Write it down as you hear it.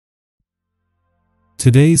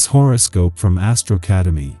Today's horoscope from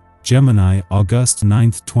Astrocademy, Gemini, August 9,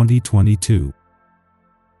 2022.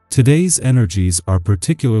 Today's energies are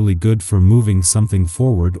particularly good for moving something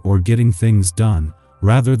forward or getting things done,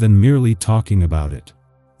 rather than merely talking about it.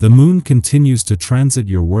 The moon continues to transit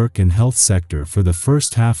your work and health sector for the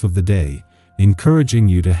first half of the day, encouraging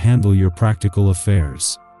you to handle your practical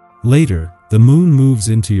affairs. Later, the moon moves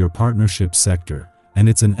into your partnership sector, and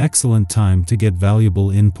it's an excellent time to get valuable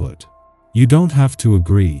input. You don't have to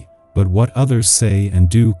agree, but what others say and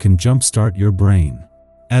do can jumpstart your brain.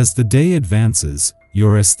 As the day advances,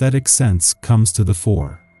 your aesthetic sense comes to the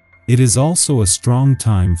fore. It is also a strong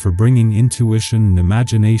time for bringing intuition and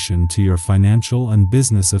imagination to your financial and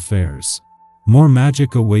business affairs. More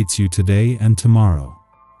magic awaits you today and tomorrow.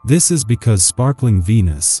 This is because sparkling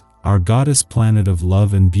Venus, our goddess planet of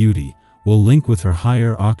love and beauty, will link with her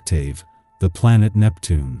higher octave, the planet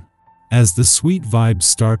Neptune. As the sweet vibes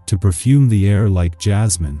start to perfume the air like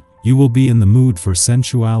jasmine, you will be in the mood for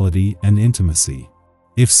sensuality and intimacy.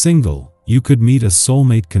 If single, you could meet a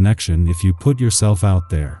soulmate connection if you put yourself out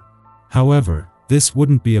there. However, this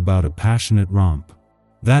wouldn't be about a passionate romp.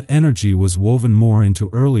 That energy was woven more into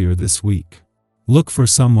earlier this week. Look for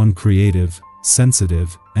someone creative,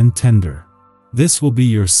 sensitive, and tender. This will be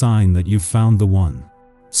your sign that you've found the one.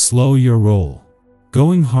 Slow your roll.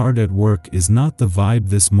 Going hard at work is not the vibe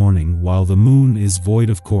this morning while the moon is void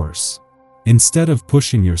of course. Instead of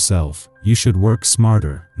pushing yourself, you should work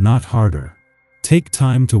smarter, not harder. Take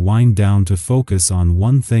time to wind down to focus on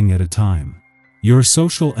one thing at a time. Your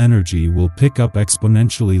social energy will pick up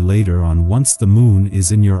exponentially later on once the moon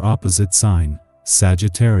is in your opposite sign,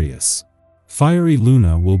 Sagittarius. Fiery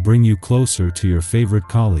Luna will bring you closer to your favorite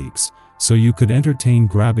colleagues, so you could entertain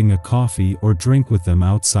grabbing a coffee or drink with them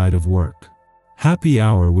outside of work. Happy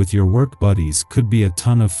hour with your work buddies could be a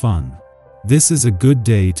ton of fun. This is a good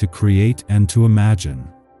day to create and to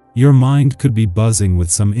imagine. Your mind could be buzzing with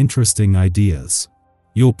some interesting ideas.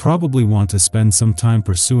 You'll probably want to spend some time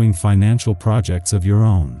pursuing financial projects of your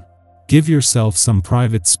own. Give yourself some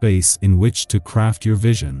private space in which to craft your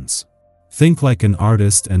visions. Think like an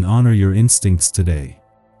artist and honor your instincts today.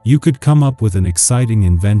 You could come up with an exciting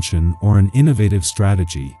invention or an innovative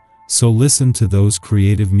strategy, so listen to those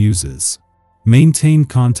creative muses. Maintain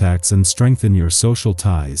contacts and strengthen your social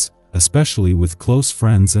ties, especially with close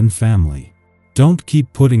friends and family. Don't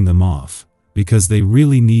keep putting them off, because they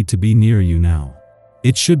really need to be near you now.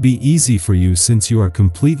 It should be easy for you since you are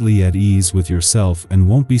completely at ease with yourself and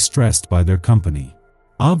won't be stressed by their company.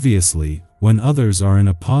 Obviously, when others are in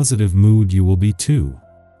a positive mood you will be too.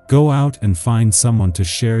 Go out and find someone to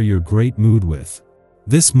share your great mood with.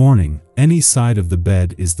 This morning, any side of the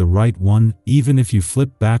bed is the right one, even if you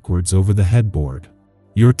flip backwards over the headboard.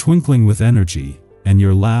 You're twinkling with energy, and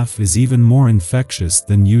your laugh is even more infectious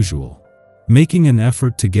than usual. Making an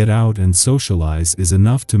effort to get out and socialize is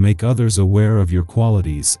enough to make others aware of your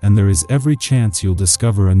qualities, and there is every chance you'll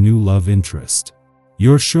discover a new love interest.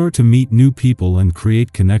 You're sure to meet new people and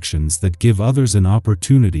create connections that give others an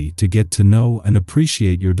opportunity to get to know and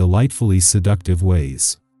appreciate your delightfully seductive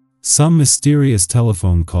ways. Some mysterious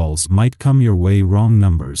telephone calls might come your way, wrong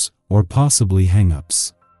numbers, or possibly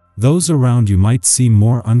hang-ups. Those around you might seem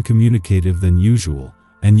more uncommunicative than usual,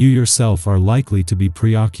 and you yourself are likely to be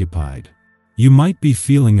preoccupied. You might be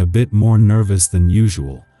feeling a bit more nervous than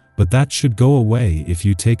usual, but that should go away if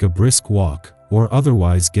you take a brisk walk, or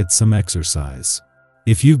otherwise get some exercise.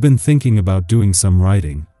 If you've been thinking about doing some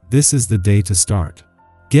writing, this is the day to start.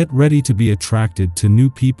 Get ready to be attracted to new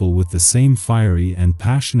people with the same fiery and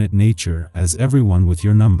passionate nature as everyone with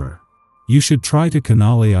your number. You should try to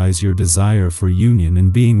canalize your desire for union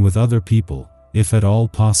and being with other people, if at all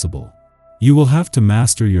possible. You will have to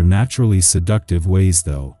master your naturally seductive ways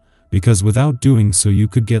though, because without doing so you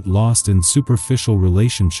could get lost in superficial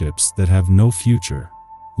relationships that have no future.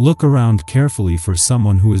 Look around carefully for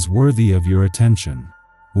someone who is worthy of your attention.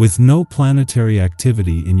 With no planetary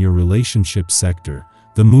activity in your relationship sector,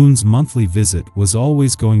 the moon's monthly visit was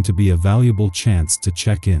always going to be a valuable chance to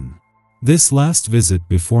check in. This last visit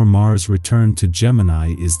before Mars returned to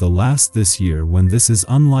Gemini is the last this year, when this is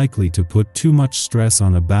unlikely to put too much stress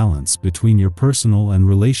on a balance between your personal and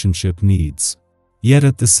relationship needs. Yet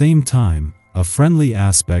at the same time, a friendly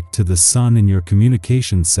aspect to the Sun in your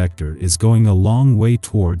communication sector is going a long way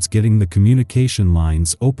towards getting the communication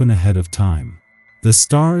lines open ahead of time. The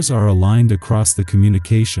stars are aligned across the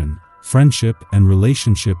communication, friendship, and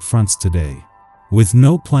relationship fronts today. With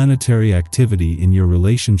no planetary activity in your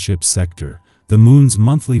relationship sector, the moon's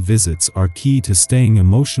monthly visits are key to staying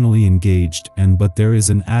emotionally engaged, but there is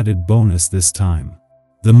an added bonus this time.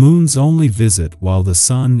 The moon's only visit while the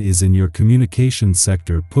sun is in your communication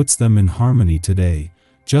sector puts them in harmony today,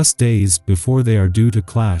 just days before they are due to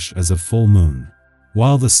clash as a full moon.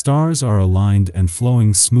 While the stars are aligned and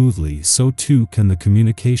flowing smoothly, so too can the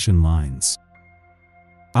communication lines.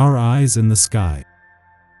 Our eyes in the sky.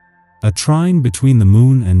 A trine between the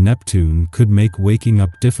moon and Neptune could make waking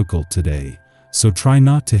up difficult today, so try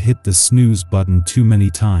not to hit the snooze button too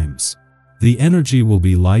many times. The energy will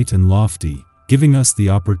be light and lofty, giving us the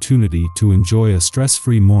opportunity to enjoy a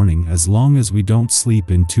stress-free morning as long as we don't sleep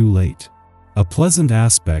in too late. A pleasant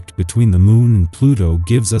aspect between the moon and Pluto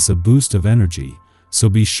gives us a boost of energy, so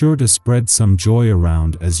be sure to spread some joy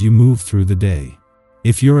around as you move through the day.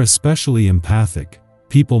 If you're especially empathic,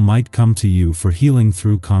 people might come to you for healing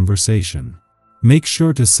through conversation. Make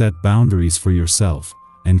sure to set boundaries for yourself,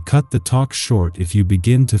 and cut the talk short if you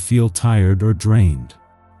begin to feel tired or drained.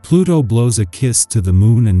 Pluto blows a kiss to the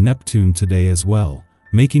moon and Neptune today as well,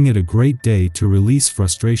 making it a great day to release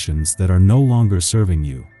frustrations that are no longer serving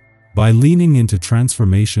you. By leaning into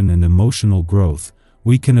transformation and emotional growth,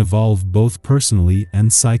 we can evolve both personally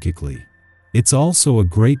and psychically. It's also a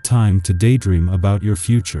great time to daydream about your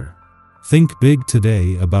future. Think big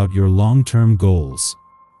today about your long-term goals.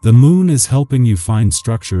 The moon is helping you find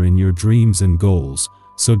structure in your dreams and goals,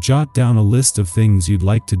 so jot down a list of things you'd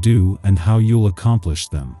like to do and how you'll accomplish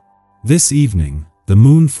them. This evening, the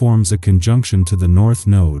moon forms a conjunction to the North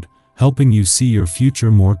Node, helping you see your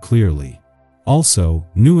future more clearly. Also,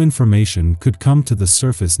 new information could come to the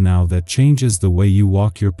surface now that changes the way you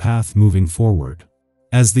walk your path moving forward.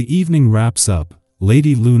 As the evening wraps up,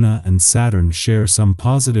 Lady Luna and Saturn share some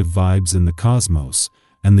positive vibes in the cosmos,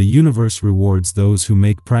 and the universe rewards those who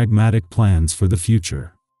make pragmatic plans for the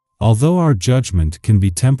future. Although our judgment can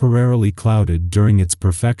be temporarily clouded during its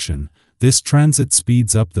perfection, this transit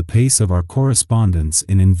speeds up the pace of our correspondence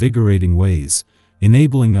in invigorating ways,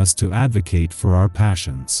 enabling us to advocate for our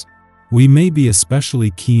passions. We may be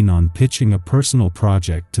especially keen on pitching a personal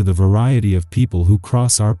project to the variety of people who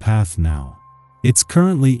cross our path now. It's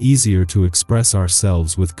currently easier to express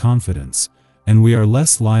ourselves with confidence, and we are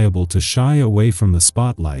less liable to shy away from the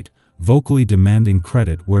spotlight, vocally demanding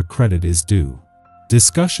credit where credit is due.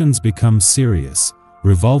 Discussions become serious,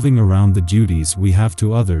 revolving around the duties we have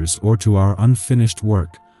to others or to our unfinished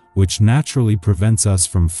work, which naturally prevents us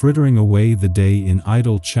from frittering away the day in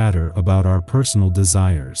idle chatter about our personal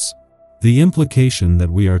desires. The implication that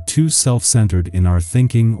we are too self-centered in our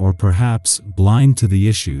thinking or perhaps blind to the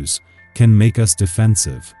issues can make us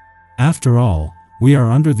defensive. After all, we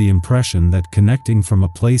are under the impression that connecting from a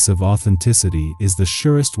place of authenticity is the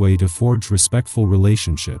surest way to forge respectful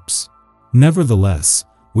relationships. Nevertheless,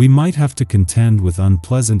 we might have to contend with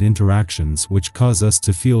unpleasant interactions which cause us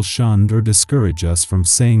to feel shunned or discourage us from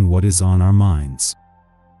saying what is on our minds.